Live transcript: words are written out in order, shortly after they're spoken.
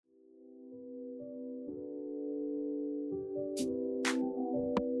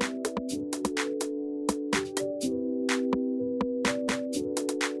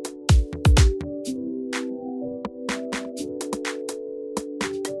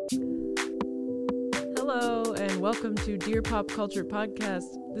Hello, and welcome to Dear Pop Culture Podcast.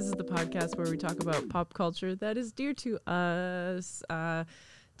 This is the podcast where we talk about pop culture that is dear to us.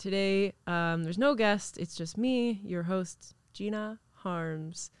 Today, there's no guest. It's just me, your host, Gina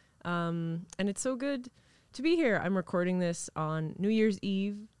Harms. And it's so good to be here. I'm recording this on New Year's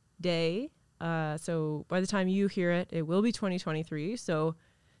Eve day. So by the time you hear it, it will be 2023. So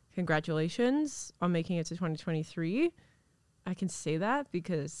congratulations on making it to 2023. I can say that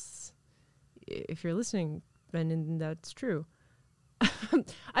because if you're listening, then that's true.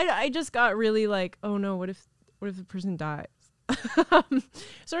 I just got really like, oh no, what if the person dies?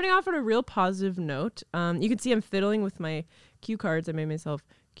 Starting off on a real positive note, you can see I'm fiddling with my cue cards. I made myself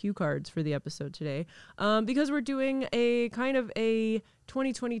cue cards for the episode today because we're doing a kind of a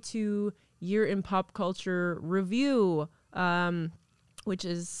 2022 year in pop culture review, which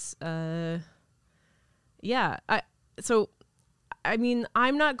is I mean,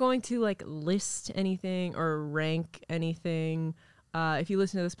 I'm not going to like list anything or rank anything. If you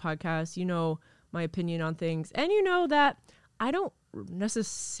listen to this podcast, you know my opinion on things, and you know that I don't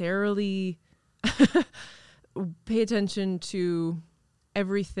necessarily pay attention to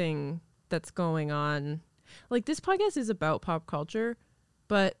everything that's going on. Like, this podcast is about pop culture,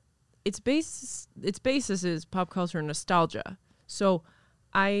 but its basis is pop culture nostalgia. So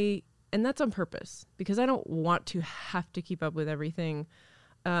and that's on purpose because I don't want to have to keep up with everything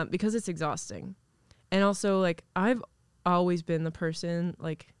because it's exhausting. And also, like, I've always been the person,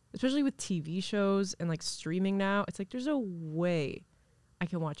 like, especially with TV shows and like streaming now, it's like there's no way I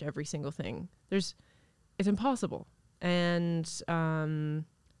can watch every single thing. It's impossible. And so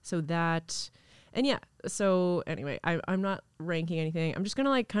anyway, I'm not ranking anything. I'm just gonna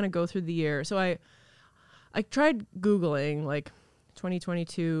like kind of go through the year. So I tried Googling like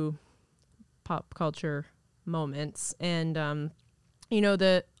 2022 pop culture moments, and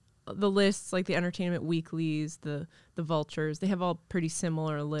the lists, like the Entertainment Weeklies, the Vultures, they have all pretty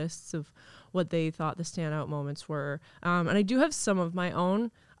similar lists of what they thought the standout moments were, and I do have some of my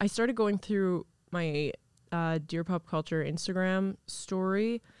own. I started going through my Dear Pop Culture Instagram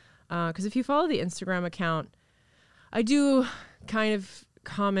story because if you follow the Instagram account, I do kind of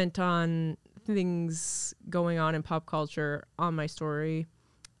comment on things going on in pop culture on my story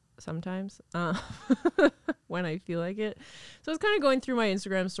sometimes when I feel like it. So I was kind of going through my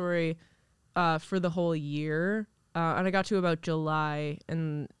Instagram story for the whole year, and I got to about July,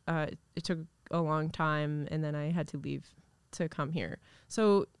 and it took a long time, and then I had to leave to come here.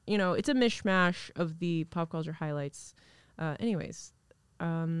 So, it's a mishmash of the pop culture highlights. Anyways,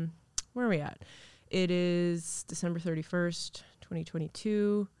 where are we at? It is December 31st,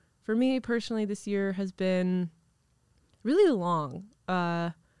 2022. For me personally, this year has been really long.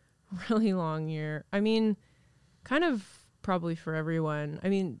 Really long year. I mean, kind of probably for everyone. I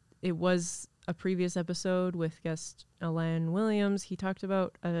mean, it was a previous episode with guest Alan Williams. He talked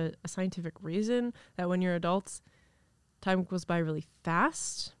about a scientific reason that when you're adults, time goes by really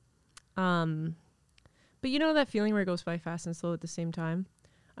fast. But you know that feeling where it goes by fast and slow at the same time?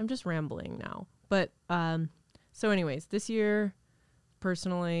 I'm just rambling now. But so anyways, this year,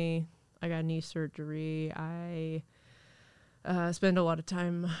 personally, I got knee surgery. I spend a lot of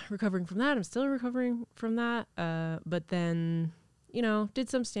time recovering from that. I'm still recovering from that. But then, did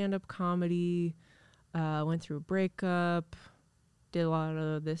some stand-up comedy, went through a breakup, did a lot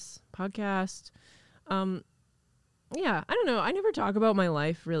of this podcast. I don't know. I never talk about my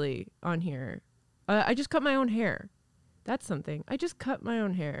life really on here. I just cut my own hair. That's something. I just cut my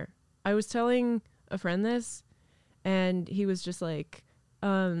own hair. I was telling a friend this, and he was just like,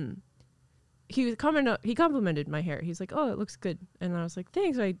 he complimented my hair. He's like, oh, it looks good. And I was like,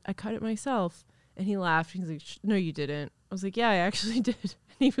 thanks. I cut it myself. And he laughed. He's like, no, you didn't. I was like, yeah, I actually did. And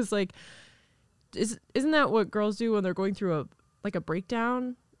he was like, isn't that what girls do when they're going through a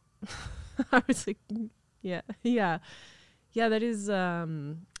breakdown? I was like, yeah, that is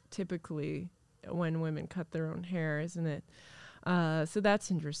typically when women cut their own hair, isn't it? So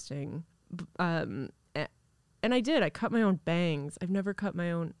that's interesting. And I cut my own bangs. I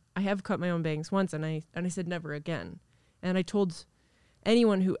have cut my own bangs once, and I said never again. And I told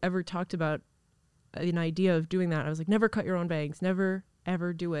anyone who ever talked about an idea of doing that, I was like, never cut your own bangs, never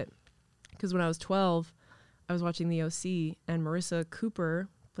ever do it. Because when I was 12, I was watching The OC, and Marissa Cooper,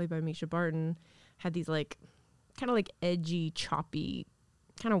 played by Misha Barton, had these like kind of like edgy, choppy,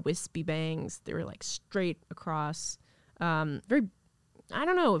 kind of wispy bangs. They were like straight across, very, I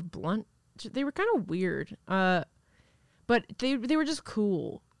don't know, blunt. They were kind of weird, but they were just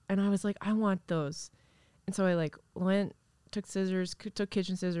cool. And I was like, I want those. And so I like took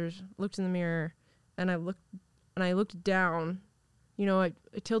kitchen scissors, looked in the mirror, and I looked down I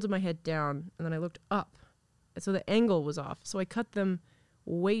tilted my head down and then I looked up. So the angle was off. So I cut them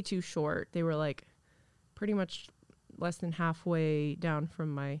way too short. They were like pretty much less than halfway down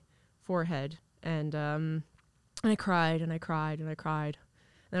from my forehead. And I cried and I cried and I cried.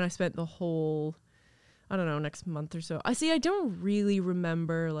 And then I spent the whole, I don't know, next month or so. I don't really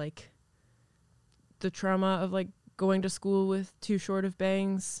remember like the trauma of like going to school with too short of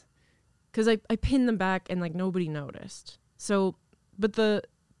bangs. Because I pinned them back and like nobody noticed. So, but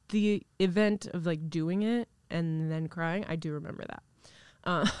the event of like doing it and then crying, I do remember that.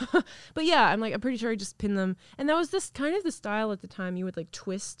 But yeah, I'm pretty sure I just pinned them. And that was this kind of the style at the time. You would like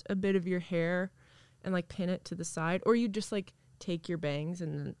twist a bit of your hair and like pin it to the side, or you just like take your bangs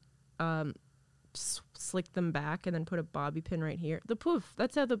and then slick them back and then put a bobby pin right here. The poof,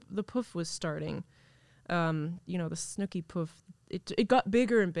 that's how the poof was starting. The Snooki poof, it got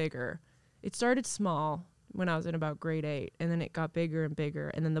bigger and bigger. It started small when I was in about grade 8, and then it got bigger and bigger,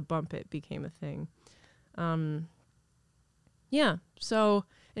 and then the bump it became a thing. Yeah. So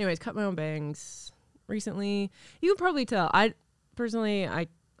anyways, cut my own bangs recently. You can probably tell. I personally, I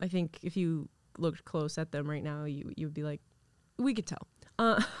think if you looked close at them right now, you would be like, we could tell.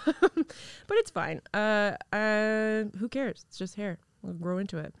 But it's fine. Who cares? It's just hair. We'll grow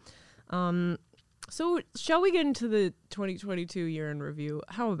into it. So shall we get into the 2022 year in review?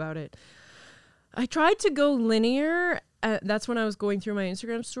 How about it? I tried to go linear. That's when I was going through my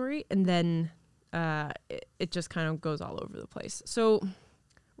Instagram story, and then it just kind of goes all over the place. So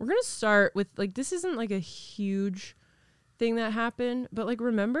we're going to start with, like, this isn't like a huge thing that happened, but like,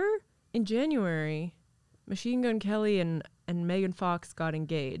 remember in January, Machine Gun Kelly and Megan Fox got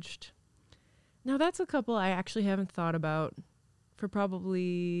engaged. Now that's a couple I actually haven't thought about for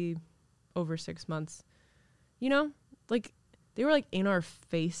probably over 6 months. Like they were like in our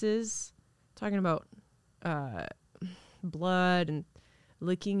faces talking about blood and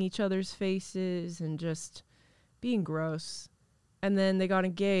licking each other's faces and just being gross. And then they got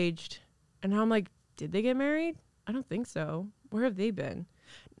engaged, and now I'm like, did they get married? I don't think so. Where have they been?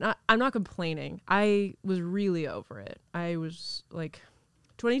 I'm not complaining. I was really over it. I was like,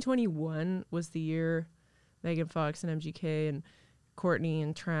 2021 was the year Megan Fox and MGK and Courtney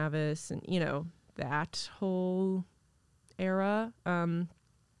and Travis and, that whole era.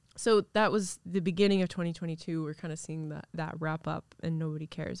 So that was the beginning of 2022. We're kind of seeing that wrap up, and nobody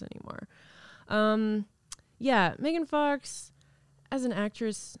cares anymore. Yeah, Megan Fox, as an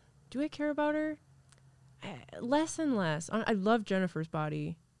actress, do I care about her? Less and less. I love Jennifer's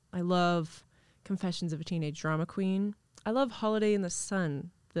Body. I love Confessions of a Teenage Drama Queen. I love Holiday in the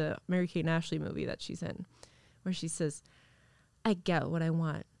Sun, the Mary-Kate and Ashley movie that she's in, where she says, I get what I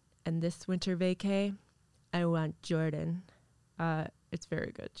want. And this winter vacay, I want Jordan. It's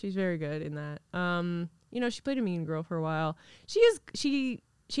very good. She's very good in that. She played a mean girl for a while. She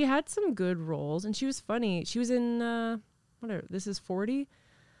had some good roles, and she was funny. She was in This Is 40.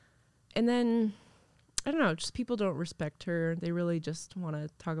 And then, I don't know, just people don't respect her. They really just want to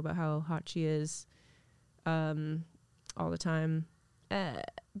talk about how hot she is all the time.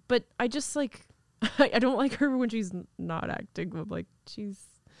 But I just like, I don't like her when she's not acting. But like, she's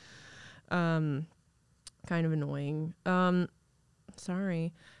kind of annoying.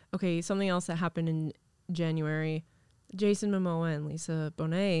 Sorry. Okay, something else that happened in January. Jason Momoa and Lisa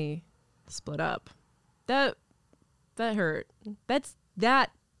Bonet split up. That hurt.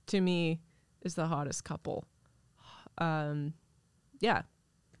 That to me is the hottest couple. Yeah.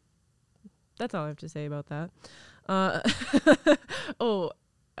 That's all I have to say about that.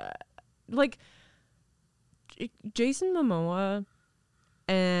 Like Jason Momoa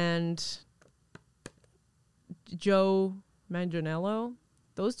and Joe Manganiello,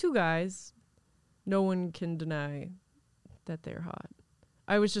 those two guys, no one can deny that they're hot.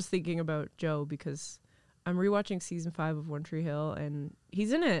 I was just thinking about Joe because I'm rewatching season 5 of One Tree Hill, and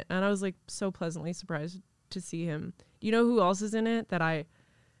he's in it, and I was like so pleasantly surprised to see him. You know who else is in it that I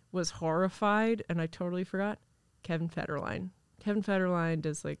was horrified and I totally forgot? Kevin Federline. Kevin Federline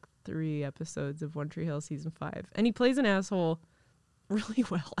does like 3 episodes of One Tree Hill season 5, and he plays an asshole really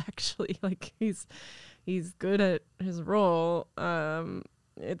well, actually. Like he's good at his role.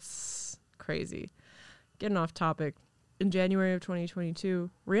 It's crazy. Getting off topic. In January of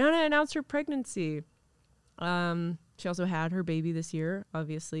 2022, Rihanna announced her pregnancy. She also had her baby this year,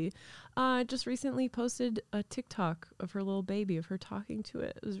 obviously. Just recently posted a TikTok of her little baby, of her talking to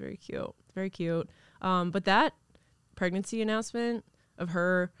it. It was very cute. Very cute. But that pregnancy announcement of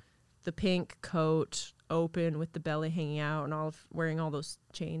her, the pink coat, open with the belly hanging out and wearing all those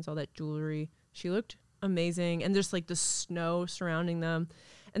chains, all that jewelry. She looked amazing. And just like the snow surrounding them.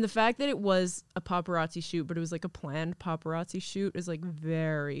 And the fact that it was a paparazzi shoot, but it was like a planned paparazzi shoot is like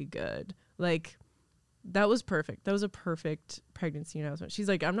very good. Like that was perfect. That was a perfect pregnancy announcement. She's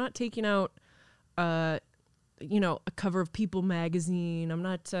like, I'm not taking out, you know, a cover of People magazine. I'm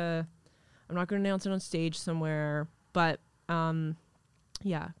not going to announce it on stage somewhere. But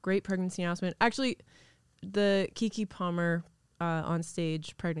yeah, great pregnancy announcement. Actually, the Keke Palmer on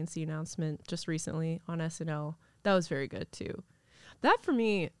stage pregnancy announcement just recently on SNL, that was very good too. That for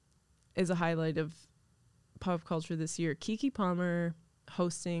me is a highlight of pop culture this year. Keke Palmer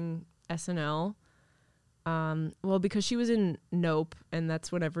hosting SNL. Well, because she was in Nope, and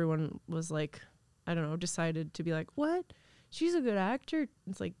that's when everyone was like, I don't know, decided to be like, what? She's a good actor?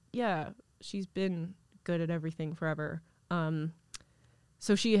 It's like, yeah, she's been good at everything forever.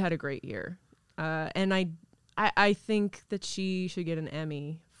 So she had a great year. And I think that she should get an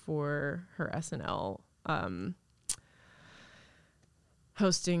Emmy for her SNL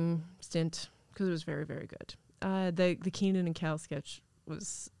hosting stint, because it was very, very good. The Keenan and Kel sketch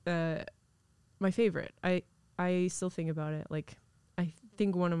was my favorite. I still think about it. Like, I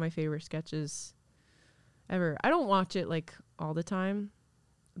think one of my favorite sketches ever. I don't watch it like all the time,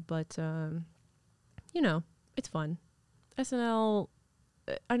 but you know, it's fun. SNL,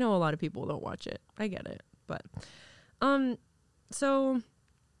 I know a lot of people don't watch it. I get it. But so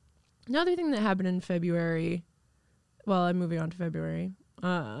another thing that happened in February, well, I'm moving on to February.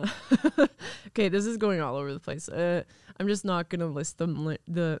 Okay, this is going all over the place. I'm just not gonna list the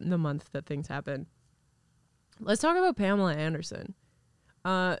month that things happen. Let's talk about Pamela Anderson.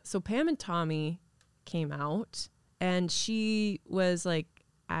 So Pam and Tommy came out, and she was like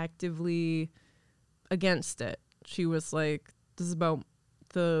actively against it. She was like, this is about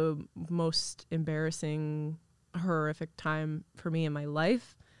the most embarrassing, horrific time for me in my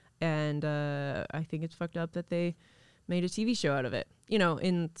life, and I think it's fucked up that they made a TV show out of it. You know,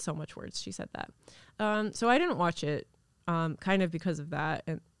 in so much words, she said that. So I didn't watch it, kind of because of that.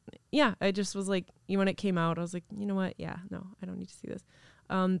 And yeah, I just was like, when it came out, I was like, you know what? Yeah, no, I don't need to see this.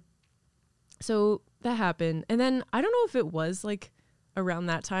 So that happened. And then I don't know if it was like around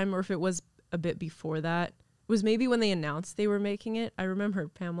that time or if it was a bit before that. It was maybe when they announced they were making it. I remember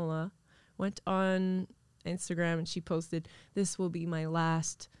Pamela went on Instagram and she posted, "This will be my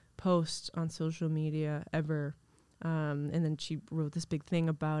last post on social media ever." And then she wrote this big thing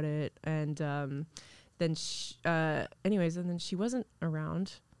about it. And then she, anyways, and then she wasn't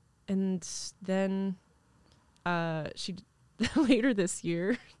around. And then she later this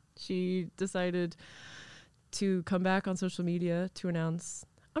year, she decided to come back on social media to announce,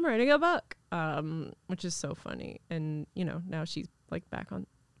 I'm writing a book, which is so funny. And, you know, now she's like back on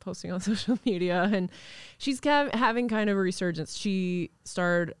posting on social media, and she's having kind of a resurgence. She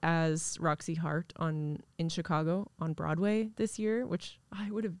starred as Roxy Hart in Chicago on Broadway this year, which I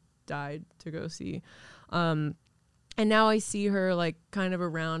would have died to go see. And now I see her like kind of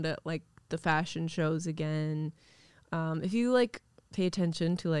around at like the fashion shows again. If you like pay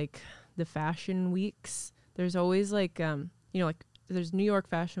attention to like the fashion weeks, there's always like, you know, like there's New York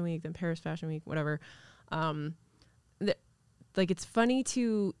Fashion Week, then Paris Fashion Week, whatever. Like it's funny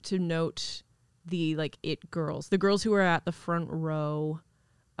to note the like it girls, the girls who are at the front row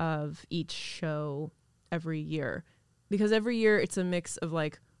of each show every year, because every year it's a mix of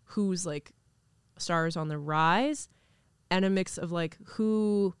like who's like stars on the rise and a mix of like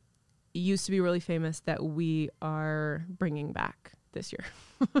who used to be really famous that we are bringing back this year.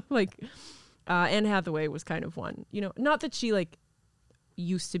 Like Anne Hathaway was kind of one, you know, not that she like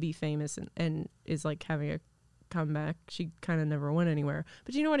used to be famous and is like having a comeback. She kind of never went anywhere,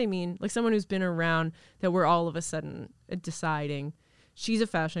 but you know what I mean? Like someone who's been around that we're all of a sudden deciding she's a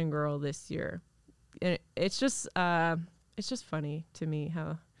fashion girl this year. And it's just funny to me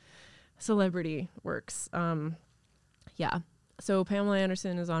how celebrity works. Yeah. So Pamela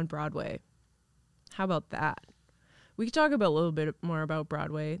Anderson is on Broadway. How about that? We could talk about a little bit more about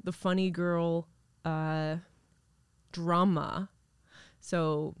Broadway. The Funny Girl drama.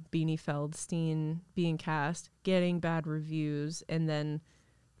 So Beanie Feldstein being cast, getting bad reviews, and then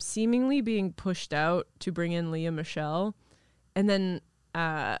seemingly being pushed out to bring in Lea Michele. And then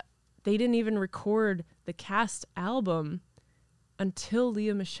they didn't even record the cast album until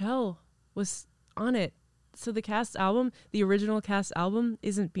Lea Michele was on it. So the cast album, the original cast album,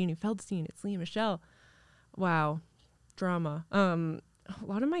 isn't Beanie Feldstein, it's Lea Michele. Wow. Drama. A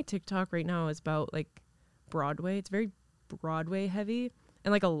lot of my TikTok right now is about like Broadway. It's very Broadway heavy,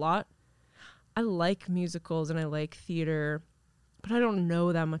 and like a lot. I like musicals and I like theater, but I don't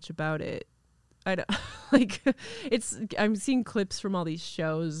know that much about it. I don't like I'm seeing clips from all these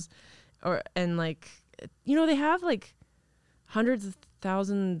shows and like, you know, they have like hundreds of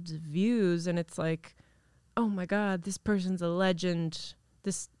thousands of views, and it's like, oh my God, this person's a legend.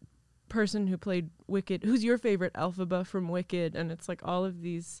 This person who played Wicked, who's your favorite Elphaba from Wicked? And it's like all of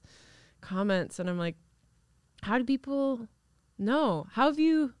these comments, and I'm like, how do people know? How do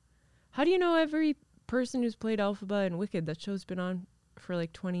you know every person who's played Elphaba in Wicked? That show's been on for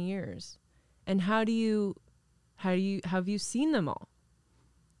like 20 years. And have you seen them all?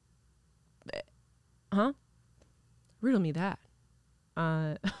 Huh? Riddle me that.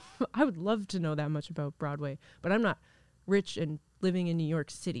 I would love to know that much about Broadway, but I'm not rich and living in New York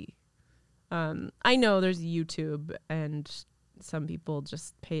City. I know there's YouTube and some people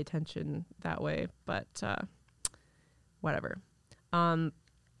just pay attention that way, but whatever. The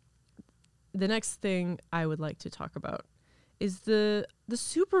next thing I would like to talk about is the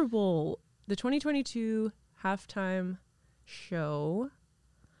Super Bowl, the 2022 halftime show.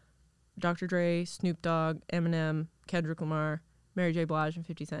 Dr. Dre, Snoop Dogg, Eminem, Kendrick Lamar, Mary J. Blige, and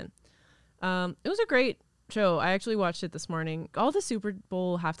 50 Cent. It was a great show. I actually watched it this morning. All the Super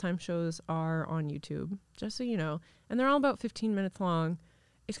Bowl halftime shows are on YouTube, just so you know. And they're all about 15 minutes long.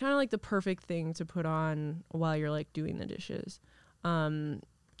 It's kind of like the perfect thing to put on while you're like doing the dishes.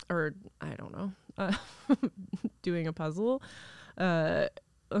 Or I don't know, doing a puzzle.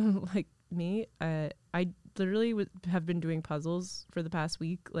 Like me, I literally have been doing puzzles for the past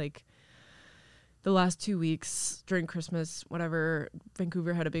week, like the last 2 weeks during Christmas, whatever.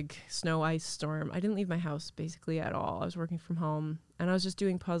 Vancouver had a big snow ice storm. I didn't leave my house basically at all. I was working from home and I was just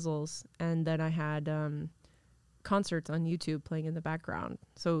doing puzzles. And then I had concerts on YouTube playing in the background.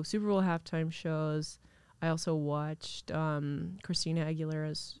 So Super Bowl halftime shows. I also watched Christina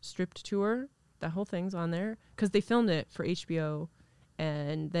Aguilera's Stripped tour. That whole thing's on there because they filmed it for HBO.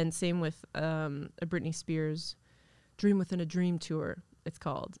 And then same with a Britney Spears Dream Within a Dream tour, it's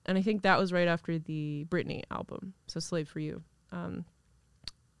called. And I think that was right after the Britney album, so Slave for You, and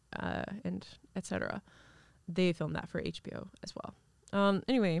etc. They filmed that for HBO as well.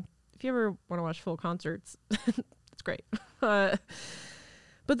 Anyway, if you ever want to watch full concerts, it's great. But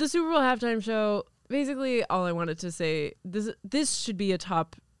the Super Bowl halftime show, basically all I wanted to say, this should be a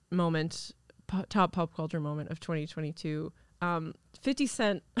top moment, top pop culture moment of 2022. 50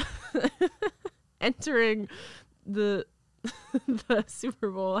 Cent entering the Super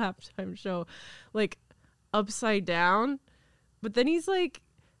Bowl halftime show like upside down, but then he's like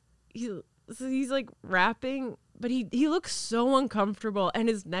rapping, but he looks so uncomfortable and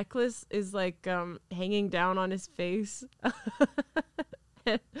his necklace is like hanging down on his face.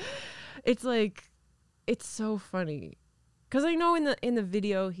 It's like, it's so funny because I know in the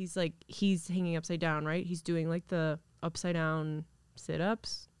video he's hanging upside down, right? He's doing like the upside down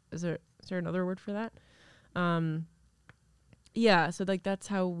sit-ups. Is there another word for that? Yeah, so like that's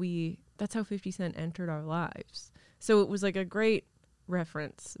how 50 Cent entered our lives. So it was like a great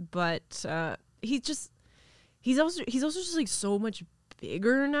reference, but he's also just like so much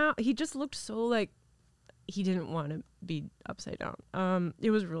bigger now. He just looked so like he didn't want to be upside down. It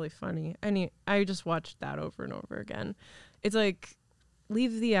was really funny. I just watched that over and over again. It's like,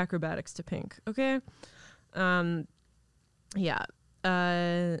 leave the acrobatics to Pink, okay? Yeah.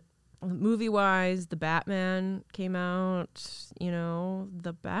 Movie wise, The Batman came out,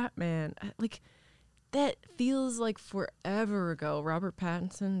 The Batman, like that feels like forever ago. Robert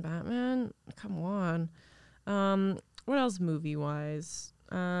Pattinson, Batman, come on. What else movie wise?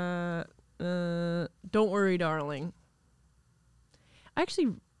 Don't Worry, Darling. I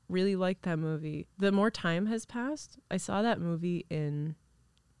actually really like that movie. The more time has passed, I saw that movie in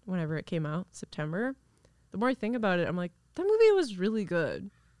whenever it came out, September. The more I think about it, I'm like, that movie was really good.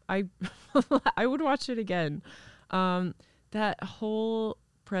 I would watch it again. That whole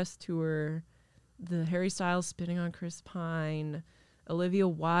press tour, the Harry Styles spitting on Chris Pine, Olivia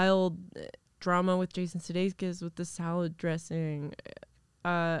Wilde drama with Jason Sudeikis with the salad dressing.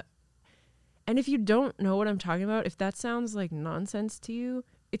 And if you don't know what I'm talking about, if that sounds like nonsense to you,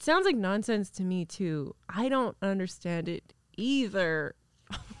 it sounds like nonsense to me too. I don't understand it either.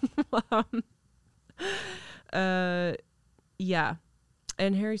 Yeah.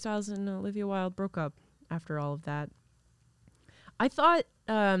 And Harry Styles and Olivia Wilde broke up after all of that. I thought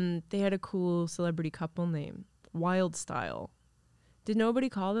they had a cool celebrity couple name, Wild Style. Did nobody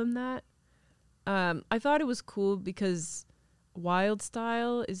call them that? I thought it was cool because Wild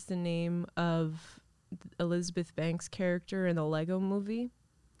Style is the name of Elizabeth Banks' character in the Lego movie.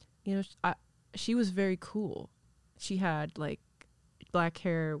 She was very cool. She had like black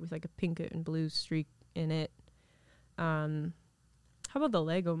hair with like a pink and blue streak in it. How about the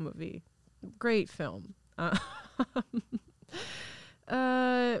Lego movie? Great film.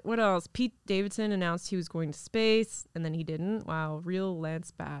 What else? Pete Davidson announced he was going to space, and then he didn't. Wow, real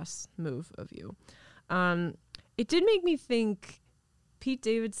Lance Bass move of you. It did make me think, Pete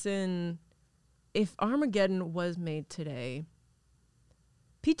Davidson, if Armageddon was made today,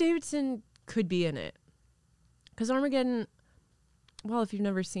 Pete Davidson could be in it. Because Armageddon, well, if you've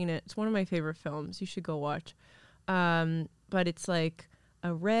never seen it, it's one of my favorite films. You should go watch. But it's like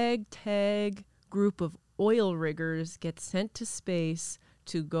a ragtag group of oil riggers get sent to space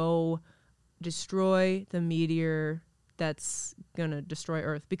to go destroy the meteor that's gonna destroy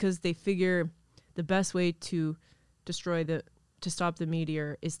Earth, because they figure the best way to stop the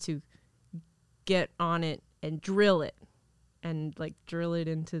meteor is to get on it and drill it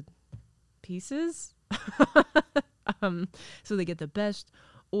into pieces. So they get the best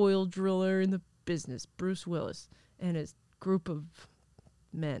oil driller in the business, Bruce Willis, and his group of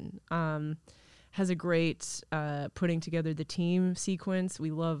men. Has a great putting together the team sequence. We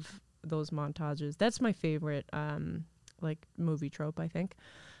love those montages. That's my favorite like movie trope, I think.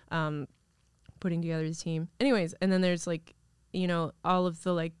 Putting together the team. Anyways, and then there's like, you know, all of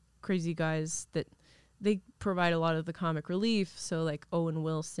the like crazy guys that they provide a lot of the comic relief. So like Owen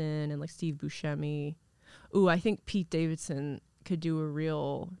Wilson and like Steve Buscemi. Ooh, I think Pete Davidson could do a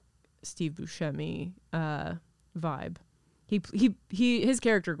real Steve Buscemi vibe. His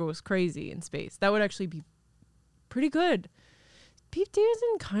character goes crazy in space. That would actually be pretty good. Pete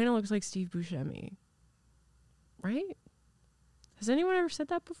Davidson kind of looks like Steve Buscemi, right? Has anyone ever said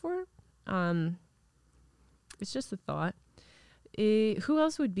that before? It's just a thought. Who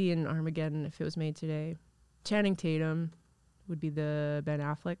else would be in Armageddon if it was made today? Channing Tatum would be the Ben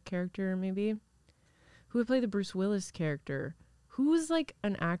Affleck character, maybe. Who would play the Bruce Willis character? Who's like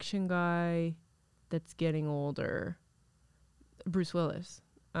an action guy that's getting older? Bruce Willis.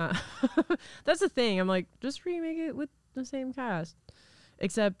 That's the thing. I'm like, just remake it with the same cast.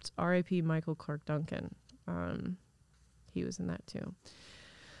 Except R.I.P. Michael Clark Duncan. He was in that too.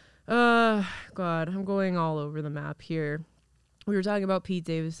 God, I'm going all over the map here. We were talking about Pete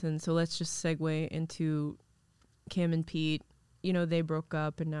Davidson, so let's just segue into Kim and Pete. You know, they broke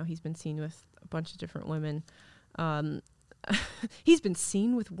up, and now he's been seen with a bunch of different women. He's been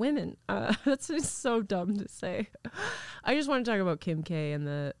seen with women. That's just so dumb to say. I just want to talk about Kim K and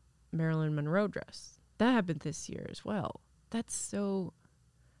the Marilyn Monroe dress. That happened this year as well. That's so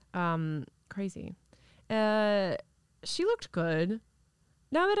crazy. She looked good.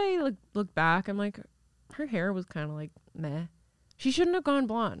 Now that I look back, I'm like, her hair was kind of like meh. She shouldn't have gone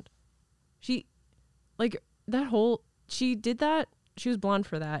blonde. She did that. She was blonde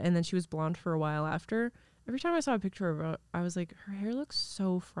for that, and then she was blonde for a while after. Every time I saw a picture of her, I was like, her hair looks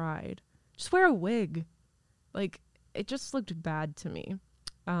so fried. Just wear a wig. Like, it just looked bad to me.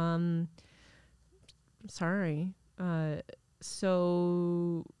 Sorry.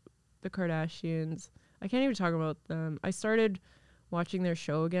 So the Kardashians, I can't even talk about them. I started watching their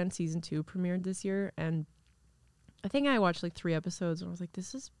show again. Season 2 premiered this year, and I think I watched like 3 episodes, and I was like,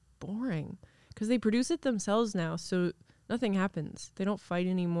 this is boring. Because they produce it themselves now, so nothing happens. They don't fight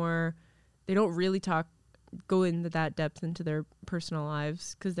anymore. They don't really go into that depth into their personal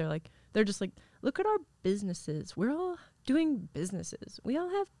lives, because they're just like, look at our businesses. We're all doing businesses. We all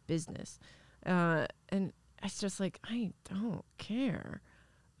have business. And it's just like, I don't care.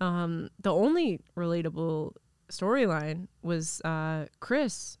 The only relatable storyline was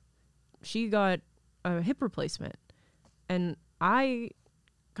Chris. She got a hip replacement, and I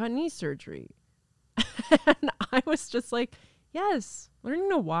got knee surgery. And I was just like, yes, learning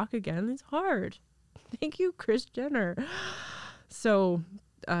to walk again is hard. Thank you, Kris Jenner. So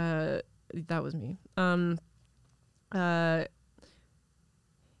that was me.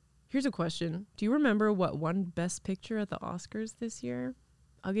 Here's a question. Do you remember what won Best Picture at the Oscars this year?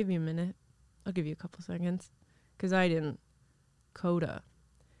 I'll give you a minute. I'll give you a couple seconds. Because I didn't. Coda.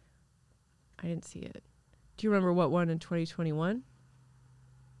 I didn't see it. Do you remember what won in 2021?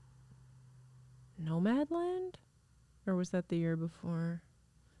 Nomadland? Or was that the year before?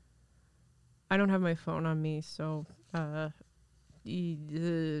 I don't have my phone on me, so let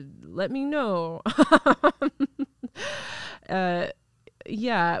me know.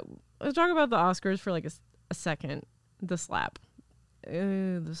 Yeah, let's talk about the Oscars for like a second. The slap.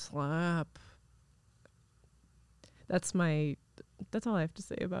 The slap. That's all I have to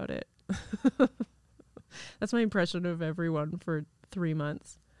say about it. That's my impression of everyone for 3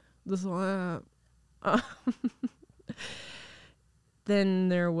 months. The slap. Then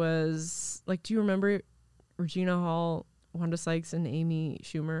there was, like, do you remember Regina Hall, Wanda Sykes, and Amy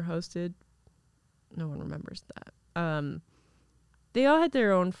Schumer hosted? No one remembers that. They all had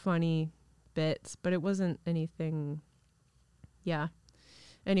their own funny bits, but it wasn't anything. Yeah.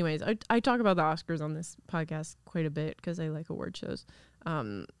 Anyways, I talk about the Oscars on this podcast quite a bit because I like award shows.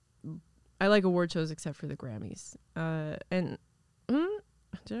 I like award shows except for the Grammys. And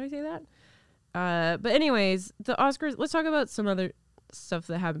did I say that? But anyways, the Oscars. Let's talk about some other stuff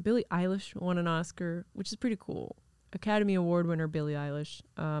that happened. Billie Eilish won an Oscar, which is pretty cool. Academy Award winner Billie Eilish.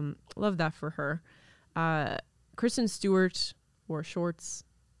 Love that for her. Kristen Stewart wore shorts.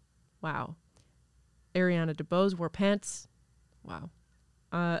 Wow. Ariana DeBose wore pants. Wow.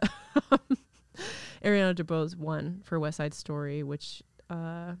 Ariana DeBose won for West Side Story, which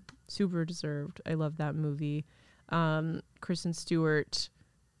super deserved. I love that movie. Kristen Stewart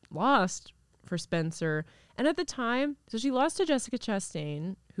lost for Spencer, and at the time, so she lost to Jessica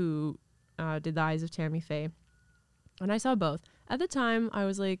Chastain, who did The Eyes of Tammy Faye, and I saw both. At the time, I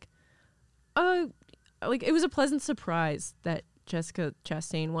was like it was a pleasant surprise that Jessica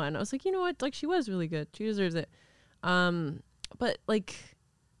Chastain won. I was like, you know what, like she was really good, she deserves it. But like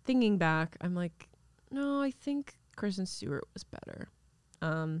thinking back, I'm like, no, I think Kristen Stewart was better.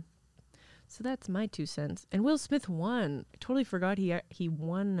 So that's my 2 cents. And Will Smith won. I totally forgot he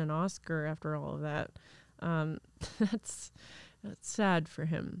won an Oscar after all of that. That's sad for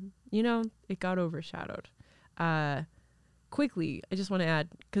him. You know, it got overshadowed. Quickly, I just want to add,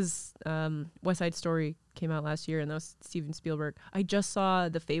 because West Side Story came out last year, and that was Steven Spielberg. I just saw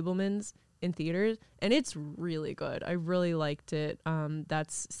The Fabelmans in theaters, and it's really good. I really liked it.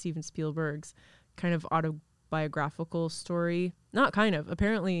 That's Steven Spielberg's kind of autobiographical story. Not kind of.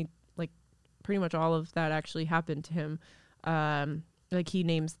 Apparently, like, pretty much all of that actually happened to him. Like, he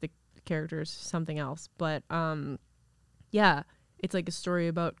names the characters something else. But, yeah, it's like a story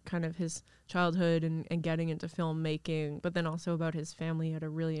about kind of his childhood and getting into filmmaking, but then also about his family. He had a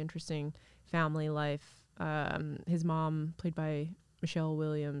really interesting family life. His mom, played by Michelle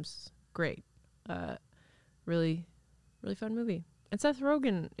Williams, great. Really, really fun movie. And Seth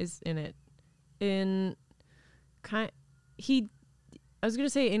Rogen is in it. I was going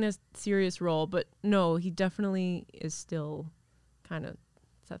to say in a serious role, but no, he definitely is still kind of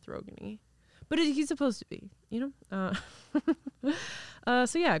Seth Rogen-y. But he's supposed to be, you know?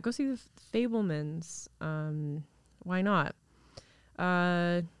 So yeah, go see The Fabelmans. Why not?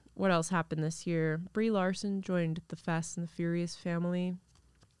 What else happened this year? Brie Larson joined the Fast and the Furious family.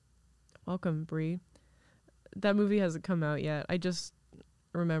 Welcome, Brie. That movie hasn't come out yet. I just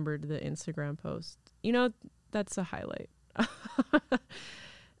remembered the Instagram post. You know, that's a highlight.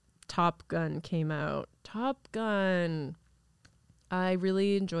 Top Gun came out. Top Gun. I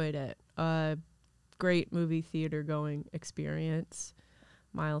really enjoyed it. Great movie theater going experience.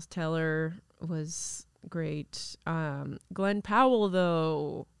 Miles Teller was great. Glenn Powell,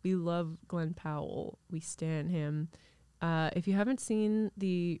 though. We love Glenn Powell. We stan him. If you haven't seen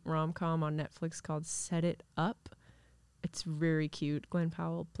the rom-com on Netflix called Set It Up, it's very cute. Glenn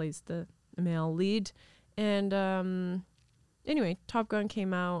Powell plays the male lead. And anyway, Top Gun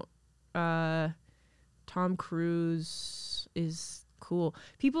came out. Tom Cruise is cool.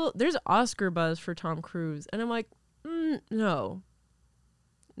 There's Oscar buzz for Tom Cruise, and I'm like, no.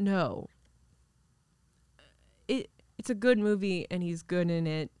 It's a good movie, and he's good in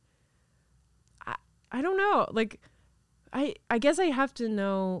it. I don't know. Like, I guess I have to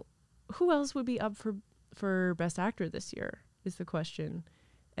know who else would be up for Best Actor this year is the question,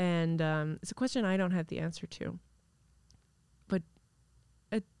 and it's a question I don't have the answer to. But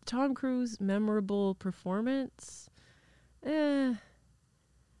a Tom Cruise memorable performance,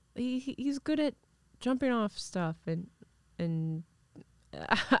 he's good at jumping off stuff, and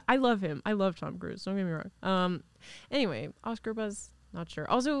I love him. I love Tom Cruise. Don't get me wrong. Anyway, Oscar buzz, not sure.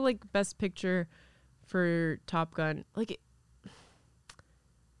 Also, like, Best Picture for Top Gun. Like,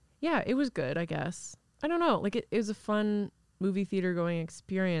 yeah, it was good, I guess. I don't know. Like, it was a fun movie theater going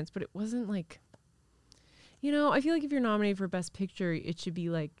experience, but it wasn't like, you know, I feel like if you're nominated for Best Picture, it should be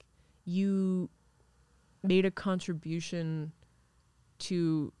like you made a contribution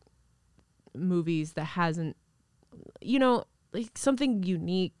to movies that hasn't, you know, like something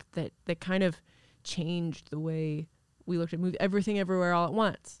unique that kind of changed the way we looked at movies. Everything Everywhere All at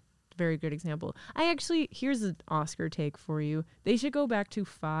Once. Very good example. Here's an Oscar take for you. They should go back to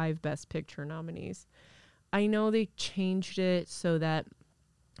 5 Best Picture nominees. I know they changed it so that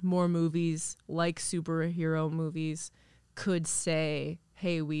more movies, like superhero movies, could say,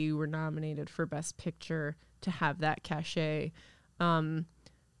 hey, we were nominated for Best Picture, to have that cachet. But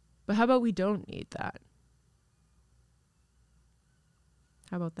how about we don't need that?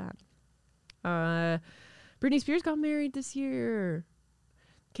 How about that? Britney Spears got married this year.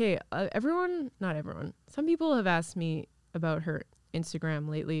 Okay, not everyone. Some people have asked me about her Instagram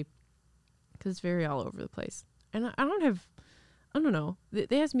lately because it's very all over the place. And I don't have I don't know.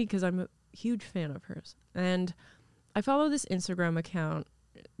 They asked me because I'm a huge fan of hers. And I follow this Instagram account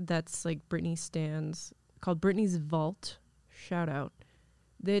that's like Britney stans called Britney's Vault. Shout out.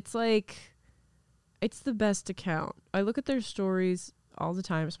 It's like, it's the best account. I look at their stories all the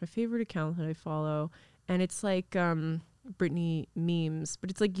time. It's my favorite account that I follow. And it's like Britney memes.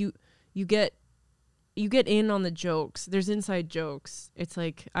 But it's like you get in on the jokes. There's inside jokes. It's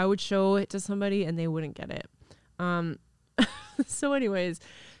like I would show it to somebody and they wouldn't get it. So anyways,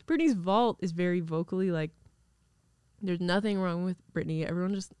 Britney's Vault is very vocally like, there's nothing wrong with Britney.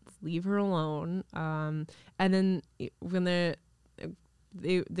 Everyone just leave her alone. And then when there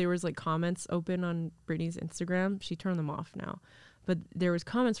was like comments open on Britney's Instagram, she turned them off now. But there was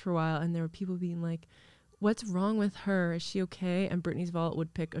comments for a while and there were people being like, what's wrong with her? Is she okay? And Britney's Vault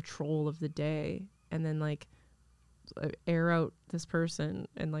would pick a troll of the day and then like air out this person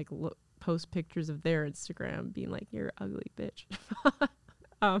and like post pictures of their Instagram being like, you're ugly bitch.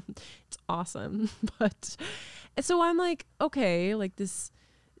 It's awesome. But so I'm like, okay, like this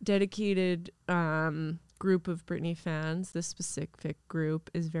dedicated group of Britney fans, this specific group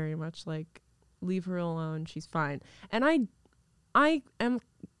is very much like, leave her alone, she's fine. And I am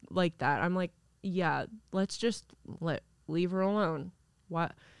like that. I'm like, yeah, let's just leave her alone.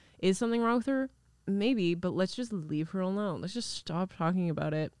 What is something wrong with her? Maybe, but let's just leave her alone. Let's just stop talking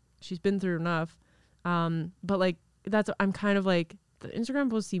about it. She's been through enough. But like I'm kind of like, the Instagram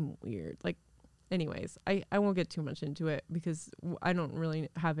posts seem weird. Like, anyways, I won't get too much into it because I don't really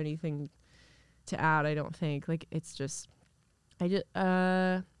have anything to add. I don't think, like, it's just,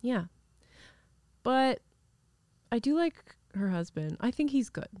 yeah. But I do like her husband. I think he's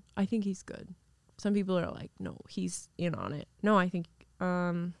good. Some people are like, no, he's in on it. No, I think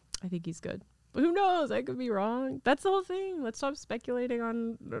he's good. But who knows? I could be wrong. That's the whole thing. Let's stop speculating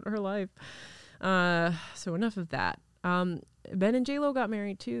on her life. So enough of that. Ben and J-Lo got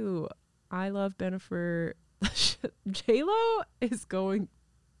married too. I love Bennifer. J-Lo is going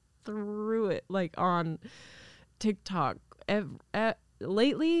through it like on TikTok.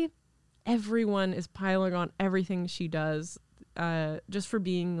 Lately, everyone is piling on everything she does just for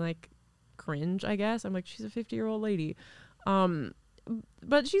being like cringe, I guess. I'm like, she's a 50-year-old lady.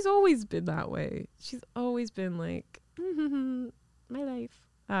 But she's always been that way. She's always been like, my life.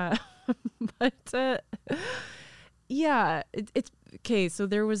 But yeah, it's okay. So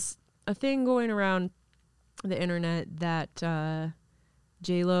there was a thing going around the internet that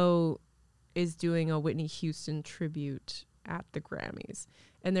J-Lo is doing a Whitney Houston tribute at the Grammys.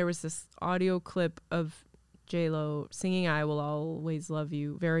 And there was this audio clip of J-Lo singing I Will Always Love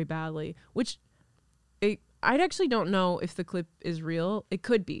You very badly, which I actually don't know if the clip is real. It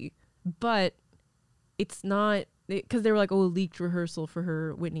could be, but it's not, because they were like, oh, a leaked rehearsal for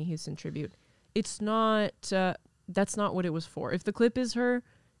her Whitney Houston tribute. It's not, that's not what it was for. If the clip is her,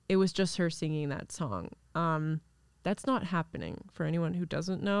 it was just her singing that song. That's not happening for anyone who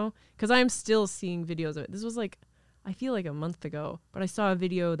doesn't know, because I'm still seeing videos of it. This was like, I feel like a month ago, but I saw a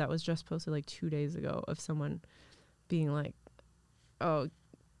video that was just posted like 2 days ago of someone being like, oh,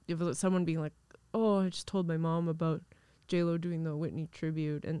 it was someone being like, oh, I just told my mom about J-Lo doing the Whitney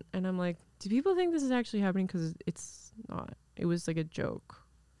tribute. And I'm like, do people think this is actually happening? Because it's not. It was like a joke.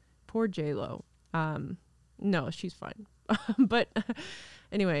 Poor J-Lo. No, she's fine. But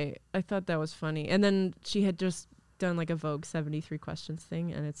anyway, I thought that was funny. And then she had just done like a Vogue 73 questions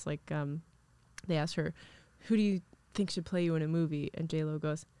thing. And it's like, they asked her, who do you think should play you in a movie? And J-Lo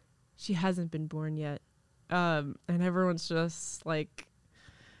goes, she hasn't been born yet. And everyone's just like,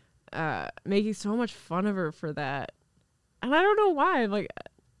 making so much fun of her for that. And I don't know why. Like,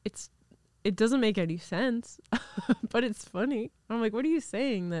 it doesn't make any sense, but it's funny. I'm like, what are you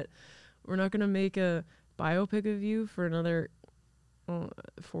saying, that we're not going to make a biopic of you for another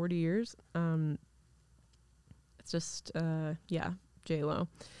 40 years? It's just, yeah, J-Lo.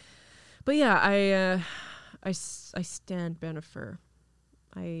 But yeah, I stand Bennifer.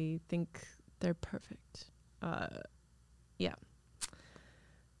 I think they're perfect. Yeah.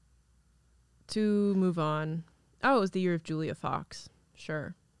 To move on. Oh, it was the year of Julia Fox.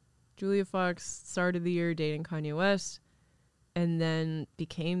 Sure. Julia Fox started the year dating Kanye West and then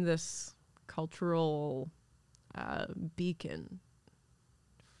became this cultural beacon,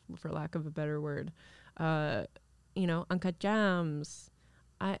 for lack of a better word. Uncut Gems.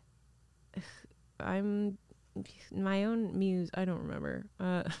 I'm my own muse. I don't remember.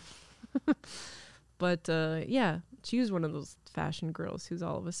 But yeah, she was one of those fashion girls who's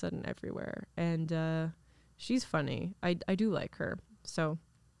all of a sudden everywhere. And she's funny. I do like her. So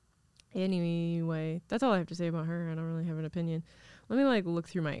anyway, that's all I have to say about her. I don't really have an opinion. Let me look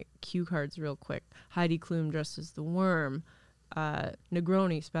through my cue cards real quick. Heidi Klum dressed as the Worm.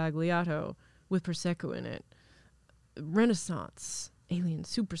 Negroni Spagliato with Prosecco in it. Renaissance, Alien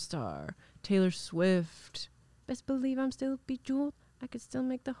Superstar, Taylor Swift. Best believe I'm still bejeweled. I could still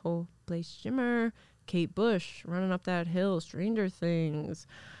make the whole place shimmer. Kate Bush, Running Up That Hill, Stranger Things.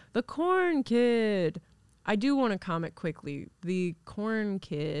 The Corn Kid. I do want to comment quickly. The Corn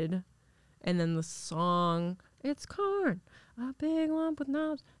Kid, and then the song, It's Corn, a big lump with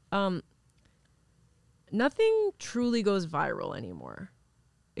knobs. Nothing truly goes viral anymore,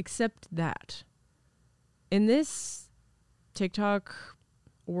 except that. In this TikTok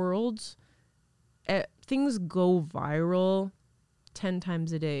world, things go viral 10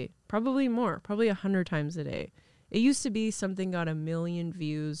 times a day, probably more, probably 100 times a day. It used to be something got 1 million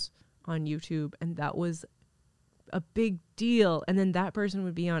views on YouTube, and that was a big deal. And then that person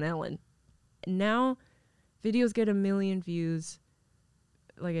would be on Ellen. And now videos get 1 million views,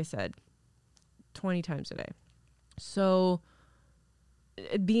 like I said, 20 times a day. So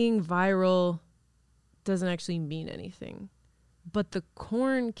being viral doesn't actually mean anything. But the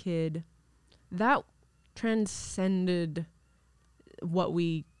Corn Kid, that transcended what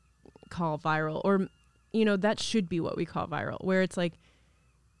we call viral, or, you know, that should be what we call viral, where it's like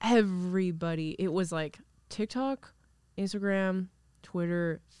everybody, it was like TikTok, Instagram,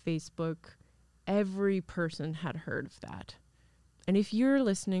 Twitter, Facebook, every person had heard of that. And if you're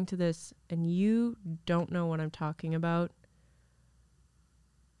listening to this and you don't know what I'm talking about,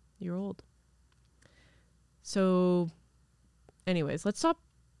 you're old. So anyways, let's stop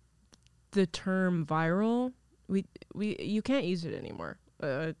the term viral. You can't use it anymore.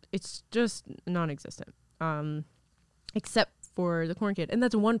 It's just non-existent. Except for the Corn Kid. And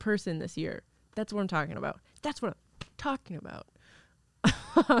that's one person this year. That's what I'm talking about. That's what I'm talking about.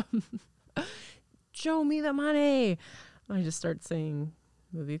 Show me the money. I just start saying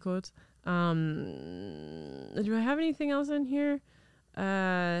movie quotes. Do I have anything else in here?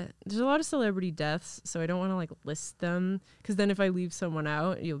 There's a lot of celebrity deaths, so I don't want to like list them, because then if I leave someone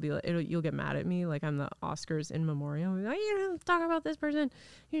out, you'll get mad at me, like I'm the Oscars in memoriam. Like, you didn't talk about this person.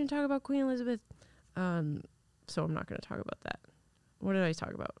 You didn't talk about Queen Elizabeth. So I'm not going to talk about that. What did I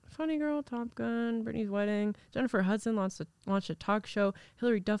talk about? Funny Girl, Top Gun, Britney's wedding. Jennifer Hudson launched a talk show.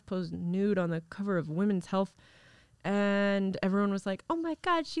 Hilary Duff posed nude on the cover of Women's Health. And everyone was like, oh my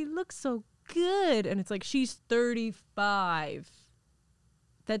God, she looks so good. And it's like, she's 35.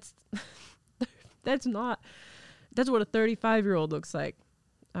 That's what a 35-year-old looks like.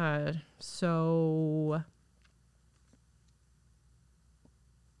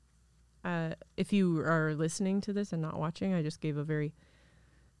 If you are listening to this and not watching, I just gave a very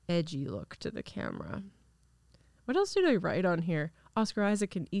edgy look to the camera. What else did I write on here? Oscar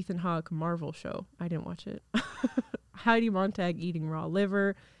Isaac and Ethan Hawke Marvel show. I didn't watch it. Heidi Montag eating raw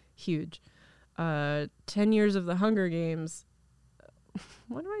liver. Huge. 10 years of the Hunger Games.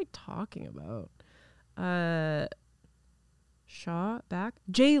 What am I talking about? Shaw back?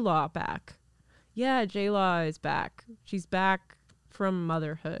 J-Law back. Yeah, J-Law is back. She's back from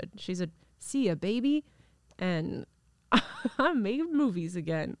motherhood. She's see ya, baby. And I made movies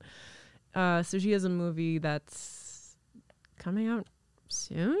again. So she has a movie that's coming out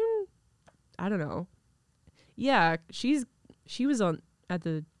soon? I don't know. Yeah, she was at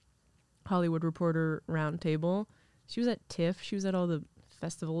the Hollywood Reporter Roundtable. She was at TIFF. She was at all the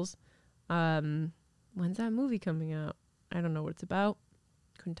festivals. When's that movie coming out? I don't know what it's about.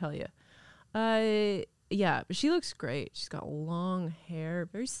 Couldn't tell you. Yeah, but she looks great. She's got long hair,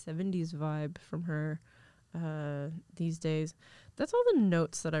 very 70s vibe from her these days. That's all the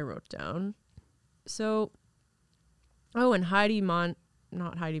notes that I wrote down. So, oh, and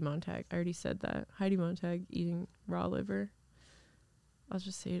not Heidi Montag. I already said that. Heidi Montag eating raw liver. I'll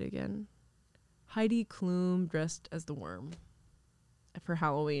just say it again. Heidi Klum dressed as the worm for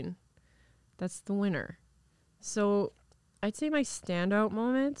Halloween. That's the winner. So I'd say my standout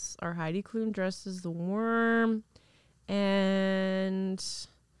moments are Heidi Klum dressed as the worm and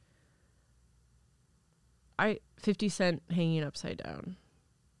 50 Cent hanging upside down.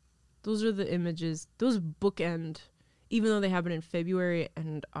 Those are the images. Those bookend, even though they happen in February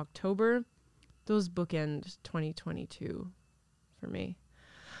and October, those bookend 2022 for me.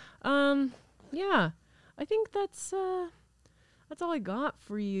 Yeah, I think that's all I got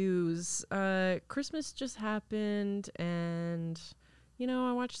for yous. Christmas just happened, and, you know,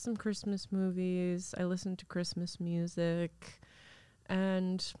 I watched some Christmas movies. I listened to Christmas music,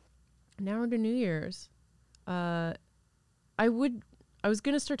 and now we're to New Year's. I was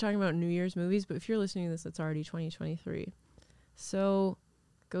going to start talking about New Year's movies, but if you're listening to this, it's already 2023. So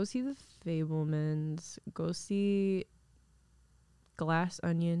go see The Fabelmans. Go see Glass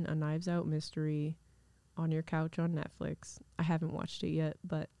Onion, A Knives Out Mystery on your couch on Netflix. I haven't watched it yet,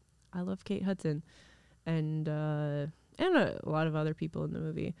 but I love Kate Hudson and a lot of other people in the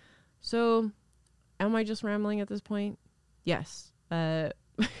movie. So am I just rambling at this point? Yes.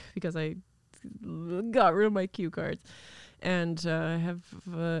 Because I got rid of my cue cards and I have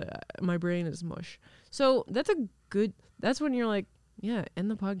my brain is mush. So that's when you're like, yeah,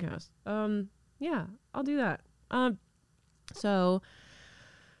 end the podcast. Yeah, I'll do that. So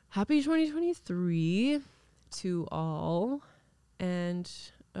happy 2023 to all, and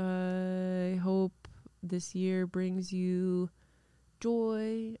I hope this year brings you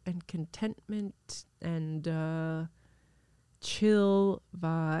joy and contentment and chill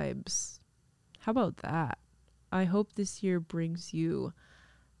vibes. How about that? I hope this year brings you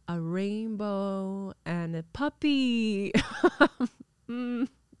a rainbow and a puppy.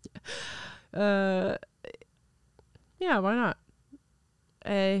 Yeah, why not?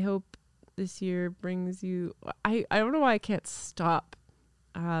 I hope this year brings you... I don't know why I can't stop.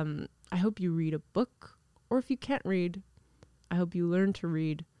 I hope you read a book. Or if you can't read, I hope you learn to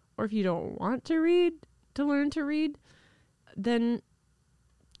read. Or if you don't want to read, to learn to read, then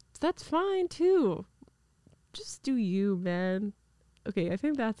that's fine too. Just do you, man. Okay, I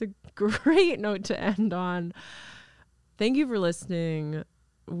think that's a great note to end on. Thank you for listening.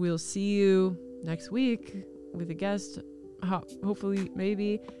 We'll see you next week with a guest, hopefully,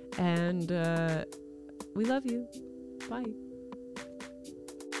 maybe. And we love you. Bye.